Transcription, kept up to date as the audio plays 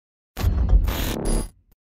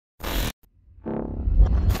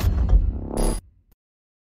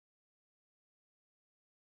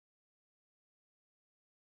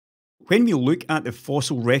When we look at the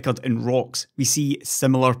fossil record in rocks, we see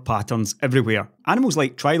similar patterns everywhere. Animals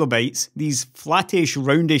like trilobites, these flattish,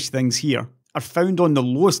 roundish things here, are found on the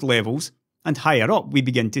lowest levels, and higher up we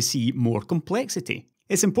begin to see more complexity.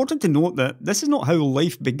 It's important to note that this is not how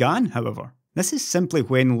life began, however. This is simply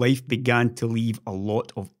when life began to leave a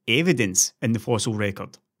lot of evidence in the fossil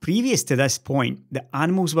record. Previous to this point, the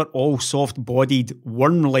animals were all soft-bodied,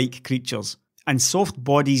 worm-like creatures, and soft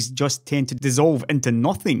bodies just tend to dissolve into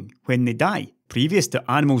nothing when they die. Previous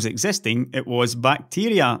to animals existing, it was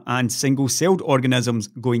bacteria and single-celled organisms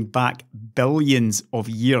going back billions of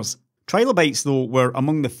years. Trilobites, though, were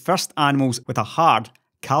among the first animals with a hard,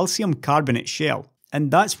 calcium carbonate shell. And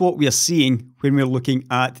that's what we're seeing when we're looking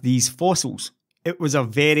at these fossils. It was a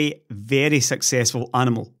very, very successful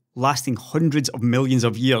animal, lasting hundreds of millions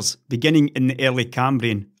of years, beginning in the early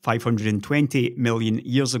Cambrian 520 million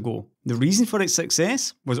years ago. The reason for its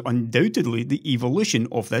success was undoubtedly the evolution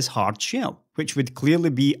of this hard shell, which would clearly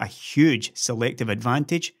be a huge selective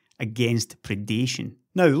advantage against predation.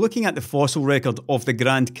 Now, looking at the fossil record of the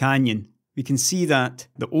Grand Canyon, we can see that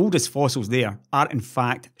the oldest fossils there are in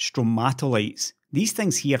fact stromatolites. These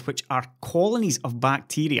things here, which are colonies of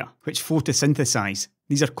bacteria which photosynthesize.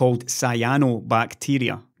 These are called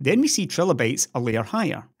cyanobacteria. Then we see trilobites a layer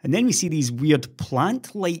higher. And then we see these weird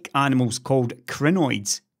plant-like animals called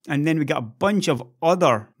crinoids. And then we get a bunch of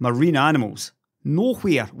other marine animals.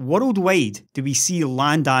 Nowhere worldwide do we see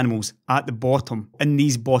land animals at the bottom in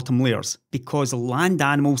these bottom layers, because land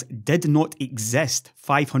animals did not exist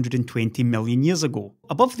 520 million years ago.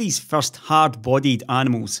 Above these first hard-bodied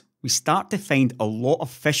animals, we start to find a lot of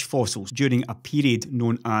fish fossils during a period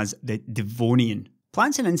known as the Devonian.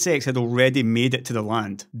 Plants and insects had already made it to the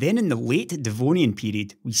land. Then in the late Devonian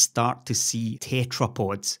period, we start to see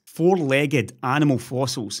tetrapods, four-legged animal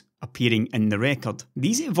fossils appearing in the record.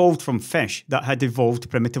 These evolved from fish that had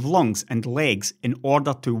evolved primitive lungs and legs in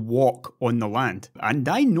order to walk on the land. And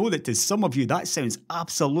I know that to some of you that sounds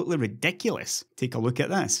absolutely ridiculous. Take a look at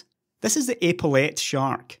this. This is the epaulette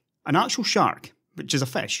shark, an actual shark, which is a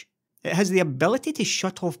fish. It has the ability to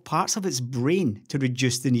shut off parts of its brain to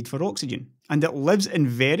reduce the need for oxygen. And it lives in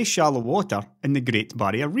very shallow water in the Great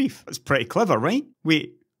Barrier Reef. It's pretty clever, right?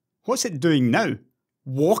 Wait, what's it doing now?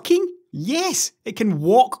 Walking? Yes, it can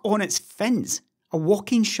walk on its fins. A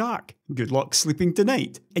walking shark. Good luck sleeping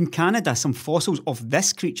tonight. In Canada, some fossils of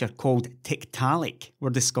this creature called Tiktaalik were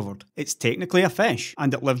discovered. It's technically a fish,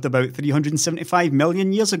 and it lived about 375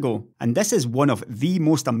 million years ago. And this is one of the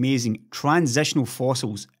most amazing transitional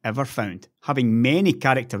fossils ever found, having many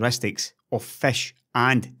characteristics of fish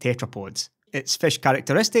and tetrapods. Its fish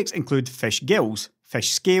characteristics include fish gills,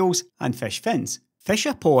 fish scales, and fish fins.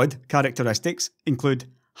 Fishapod characteristics include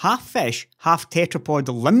half fish, half tetrapod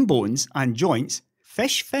limb bones and joints,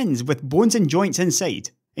 fish fins with bones and joints inside,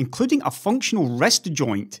 including a functional wrist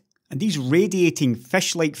joint, and these radiating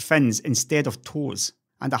fish-like fins instead of toes,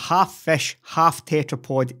 and a half fish, half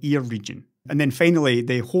tetrapod ear region. And then finally,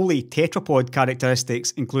 the wholly tetrapod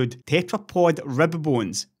characteristics include tetrapod rib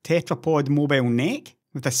bones, tetrapod mobile neck,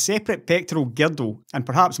 with a separate pectoral girdle, and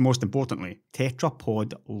perhaps most importantly,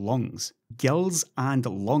 tetrapod lungs. Gills and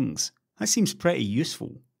lungs. That seems pretty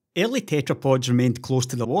useful. Early tetrapods remained close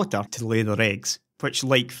to the water to lay their eggs, which,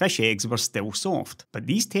 like fish eggs, were still soft. But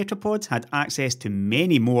these tetrapods had access to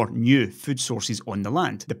many more new food sources on the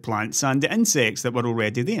land, the plants and the insects that were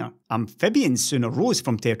already there. Amphibians soon arose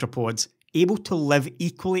from tetrapods, able to live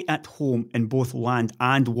equally at home in both land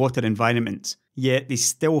and water environments, yet they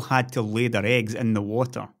still had to lay their eggs in the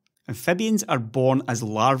water. Amphibians are born as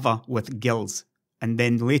larvae with gills, and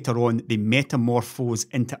then later on they metamorphose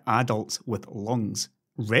into adults with lungs.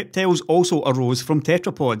 Reptiles also arose from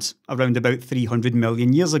tetrapods around about 300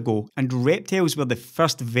 million years ago, and reptiles were the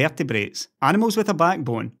first vertebrates, animals with a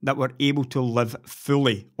backbone that were able to live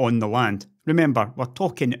fully on the land. Remember, we're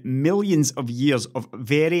talking millions of years of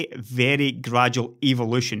very, very gradual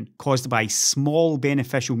evolution caused by small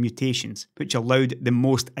beneficial mutations, which allowed the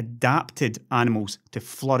most adapted animals to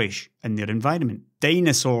flourish in their environment.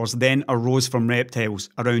 Dinosaurs then arose from reptiles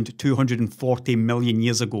around 240 million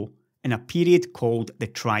years ago, in a period called the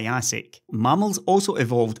Triassic. Mammals also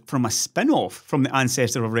evolved from a spin-off from the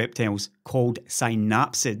ancestor of reptiles called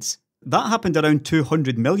synapsids. That happened around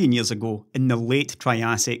 200 million years ago in the late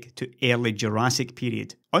Triassic to early Jurassic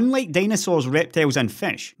period. Unlike dinosaurs, reptiles and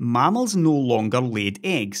fish, mammals no longer laid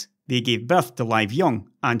eggs. They gave birth to live young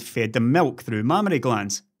and fed them milk through mammary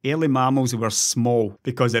glands. Early mammals were small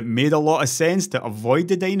because it made a lot of sense to avoid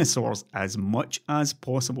the dinosaurs as much as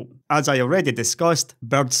possible. As I already discussed,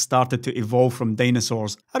 birds started to evolve from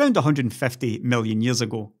dinosaurs around 150 million years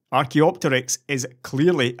ago. Archaeopteryx is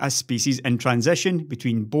clearly a species in transition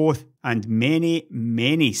between both, and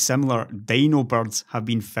many similar dino birds have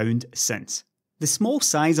been found since. The small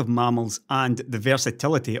size of mammals and the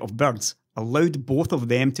versatility of birds allowed both of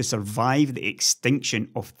them to survive the extinction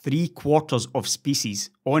of 3/4 of species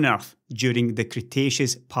on Earth during the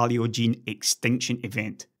Cretaceous-Paleogene extinction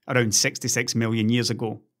event around 66 million years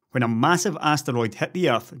ago, when a massive asteroid hit the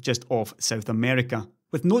Earth just off South America.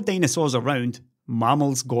 With no dinosaurs around,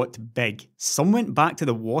 mammals got big. Some went back to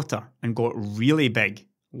the water and got really big,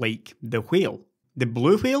 like the whale. The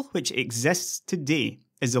blue whale, which exists today,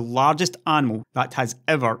 is the largest animal that has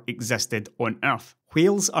ever existed on Earth.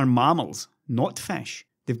 Whales are mammals, not fish.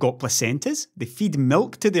 They've got placentas, they feed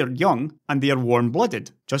milk to their young, and they are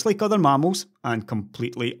warm-blooded, just like other mammals and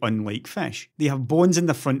completely unlike fish. They have bones in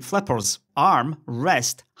the front flippers, arm,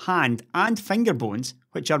 wrist, hand, and finger bones,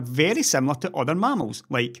 which are very similar to other mammals,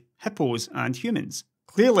 like hippos and humans.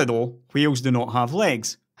 Clearly though, whales do not have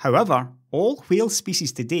legs. However, all whale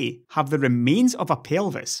species today have the remains of a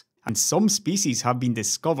pelvis, and some species have been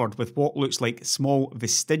discovered with what looks like small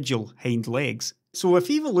vestigial hind legs. So if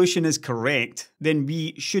evolution is correct, then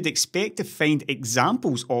we should expect to find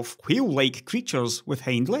examples of whale-like creatures with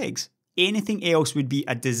hind legs. Anything else would be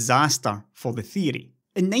a disaster for the theory.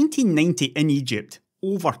 In 1990 in Egypt,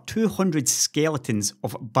 over 200 skeletons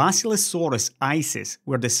of Basilosaurus isis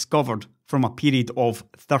were discovered from a period of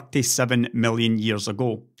 37 million years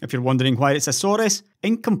ago. If you're wondering why it's a saurus,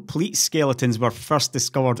 incomplete skeletons were first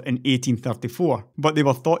discovered in 1834, but they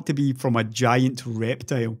were thought to be from a giant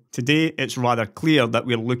reptile. Today, it's rather clear that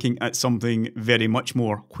we're looking at something very much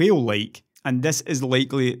more whale-like, and this is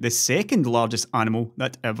likely the second largest animal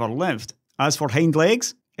that ever lived. As for hind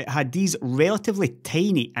legs, it had these relatively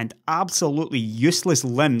tiny and absolutely useless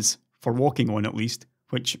limbs, for walking on at least,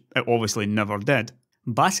 which it obviously never did.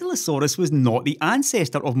 Basilosaurus was not the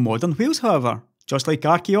ancestor of modern whales, however. Just like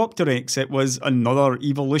Archaeopteryx, it was another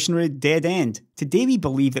evolutionary dead end. Today we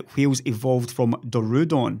believe that whales evolved from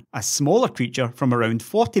Dorudon, a smaller creature from around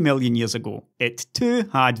 40 million years ago. It too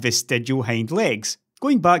had vestigial hind legs.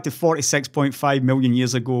 Going back to 46.5 million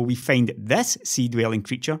years ago, we find this sea-dwelling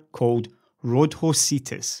creature called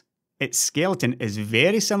Rhodhocetus. Its skeleton is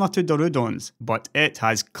very similar to Dorudon's, but it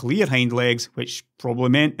has clear hind legs, which probably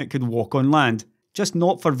meant it could walk on land. Just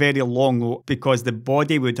not for very long though, because the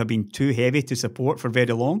body would have been too heavy to support for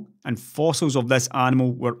very long, and fossils of this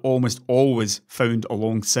animal were almost always found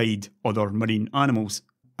alongside other marine animals.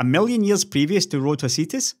 A million years previous to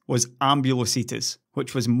Rhodhocetus was Ambulocetus,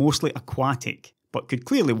 which was mostly aquatic, but could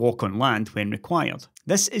clearly walk on land when required.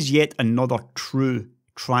 This is yet another true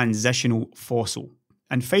transitional fossil.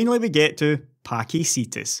 And finally we get to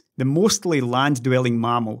Pachycetus, the mostly land-dwelling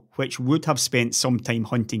mammal which would have spent some time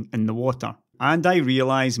hunting in the water. And I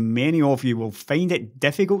realise many of you will find it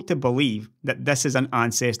difficult to believe that this is an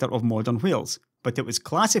ancestor of modern whales, but it was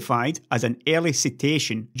classified as an early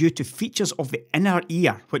cetacean due to features of the inner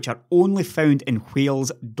ear which are only found in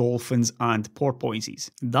whales, dolphins and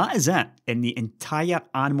porpoises. That is it in the entire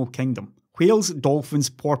animal kingdom. Whales,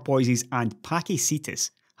 dolphins, porpoises and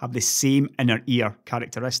Pachycetus have the same inner ear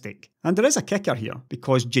characteristic. And there is a kicker here,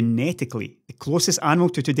 because genetically, the closest animal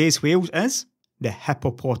to today's whales is the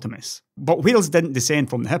hippopotamus. But whales didn't descend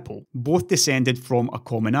from the hippo, both descended from a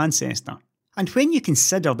common ancestor. And when you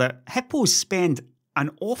consider that hippos spend an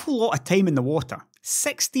awful lot of time in the water,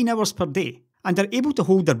 16 hours per day, and are able to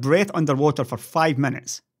hold their breath underwater for 5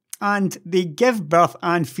 minutes, and they give birth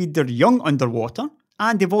and feed their young underwater,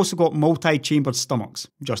 and they've also got multi-chambered stomachs,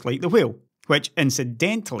 just like the whale, which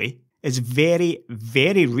incidentally is very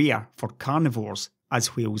rare for carnivores,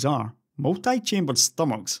 as whales are. Multi-chambered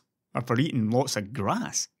stomachs are for eating lots of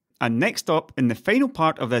grass. And next up, in the final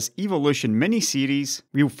part of this evolution mini-series,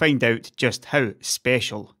 we'll find out just how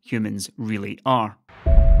special humans really are.